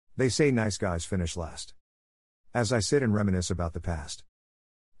They say nice guys finish last. As I sit and reminisce about the past,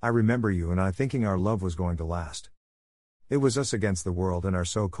 I remember you and I thinking our love was going to last. It was us against the world and our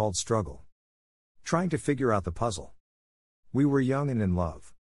so-called struggle. Trying to figure out the puzzle. We were young and in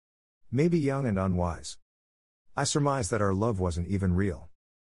love. Maybe young and unwise. I surmise that our love wasn't even real.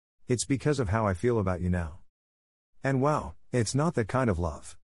 It's because of how I feel about you now. And wow, it's not that kind of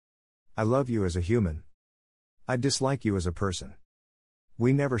love. I love you as a human. I dislike you as a person.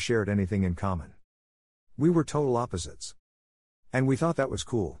 We never shared anything in common. We were total opposites. And we thought that was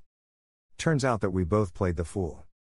cool. Turns out that we both played the fool.